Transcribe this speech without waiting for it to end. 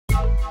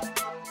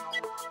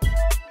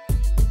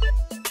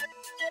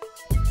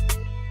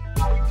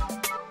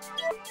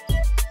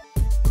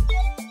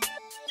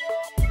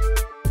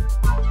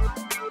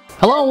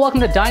Hello and welcome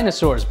to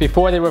Dinosaurs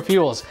Before They Were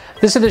Fuels.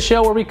 This is the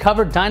show where we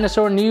cover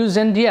dinosaur news,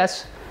 and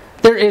yes,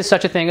 there is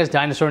such a thing as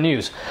dinosaur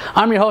news.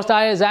 I'm your host,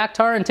 Ayaz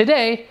Akhtar, and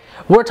today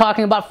we're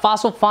talking about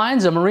fossil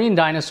finds, a marine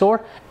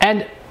dinosaur,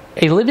 and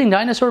a living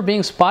dinosaur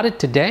being spotted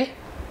today.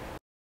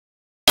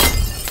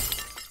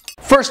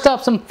 First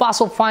up, some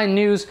fossil find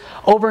news.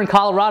 Over in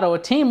Colorado, a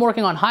team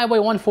working on Highway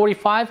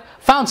 145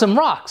 found some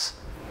rocks.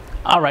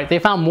 Alright, they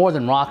found more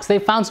than rocks. They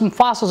found some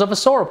fossils of a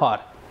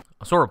sauropod.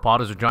 A sauropod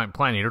is a giant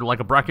plant eater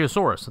like a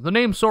brachiosaurus. The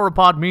name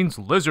sauropod means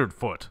lizard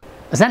foot.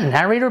 Is that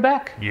narrator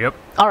back? Yep.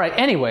 Alright,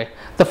 anyway,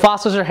 the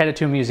fossils are headed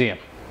to a museum.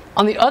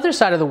 On the other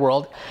side of the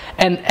world,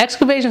 an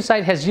excavation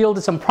site has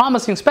yielded some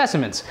promising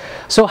specimens.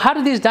 So how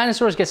did these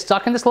dinosaurs get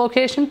stuck in this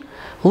location?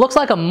 Looks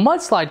like a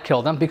mudslide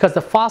killed them because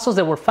the fossils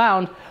that were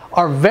found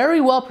are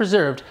very well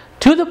preserved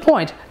to the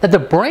point that the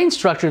brain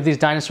structure of these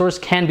dinosaurs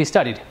can be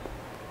studied.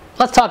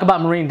 Let's talk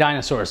about marine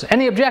dinosaurs.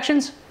 Any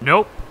objections?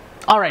 Nope.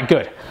 Alright,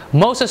 good.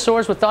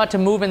 Mosasaurs were thought to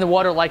move in the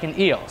water like an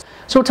eel.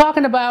 So we're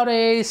talking about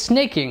a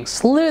snaking,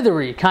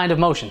 slithery kind of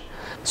motion.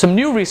 Some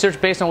new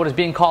research based on what is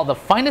being called the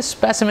finest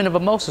specimen of a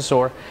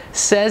mosasaur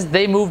says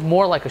they moved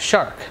more like a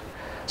shark.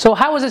 So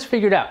how was this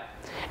figured out?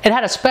 It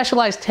had a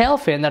specialized tail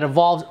fin that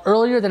evolved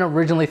earlier than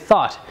originally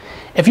thought.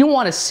 If you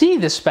want to see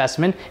this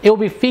specimen, it will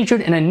be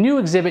featured in a new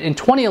exhibit in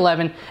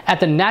 2011 at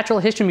the Natural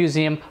History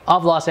Museum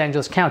of Los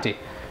Angeles County.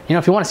 You know,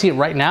 if you want to see it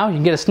right now, you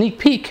can get a sneak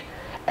peek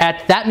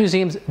at that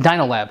museum's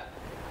Dino Lab.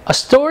 A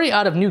story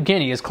out of New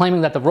Guinea is claiming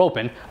that the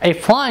ropin, a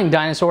flying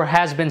dinosaur,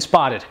 has been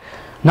spotted.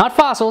 Not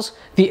fossils,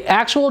 the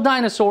actual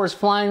dinosaurs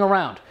flying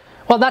around.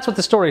 Well, that's what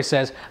the story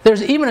says.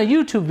 There's even a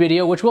YouTube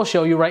video which we'll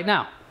show you right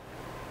now.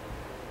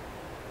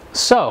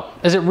 So,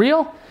 is it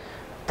real?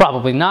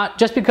 Probably not.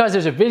 Just because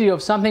there's a video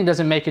of something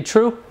doesn't make it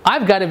true.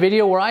 I've got a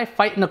video where I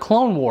fight in a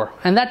clone war,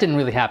 and that didn't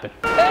really happen.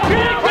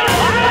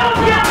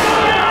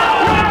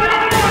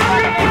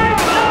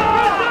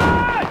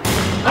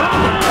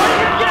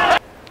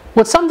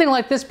 Would something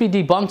like this be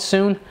debunked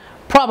soon?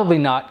 Probably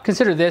not.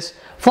 Consider this,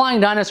 flying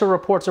dinosaur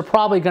reports are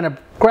probably going to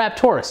grab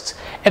tourists.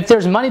 If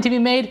there's money to be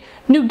made,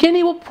 New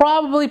Guinea will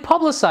probably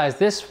publicize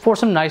this for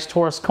some nice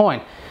tourist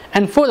coin.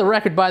 And for the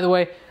record, by the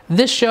way,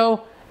 this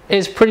show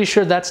is pretty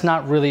sure that's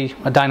not really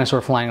a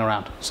dinosaur flying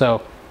around.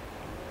 So,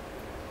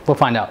 we'll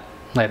find out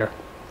later.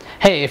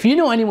 Hey, if you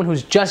know anyone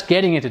who's just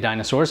getting into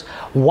dinosaurs,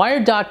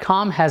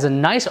 Wired.com has a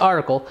nice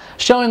article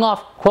showing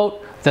off,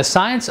 quote, the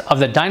science of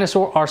the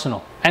dinosaur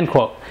arsenal, end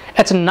quote.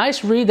 It's a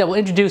nice read that will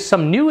introduce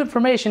some new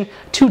information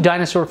to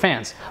dinosaur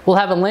fans. We'll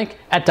have a link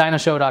at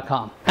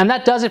dinoshow.com. And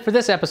that does it for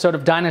this episode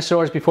of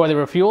Dinosaurs Before They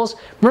Were Fuels.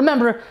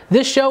 Remember,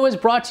 this show is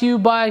brought to you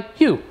by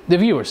you, the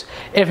viewers.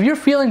 If you're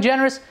feeling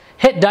generous,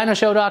 hit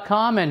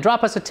dinoshow.com and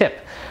drop us a tip.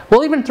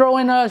 We'll even throw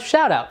in a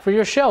shout out for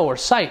your show or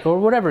site or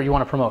whatever you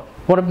want to promote.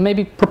 Want to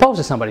maybe propose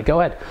to somebody,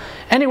 go ahead.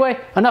 Anyway,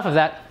 enough of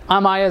that.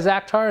 I'm Ayaz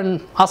Akhtar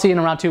and I'll see you in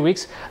around 2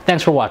 weeks.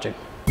 Thanks for watching.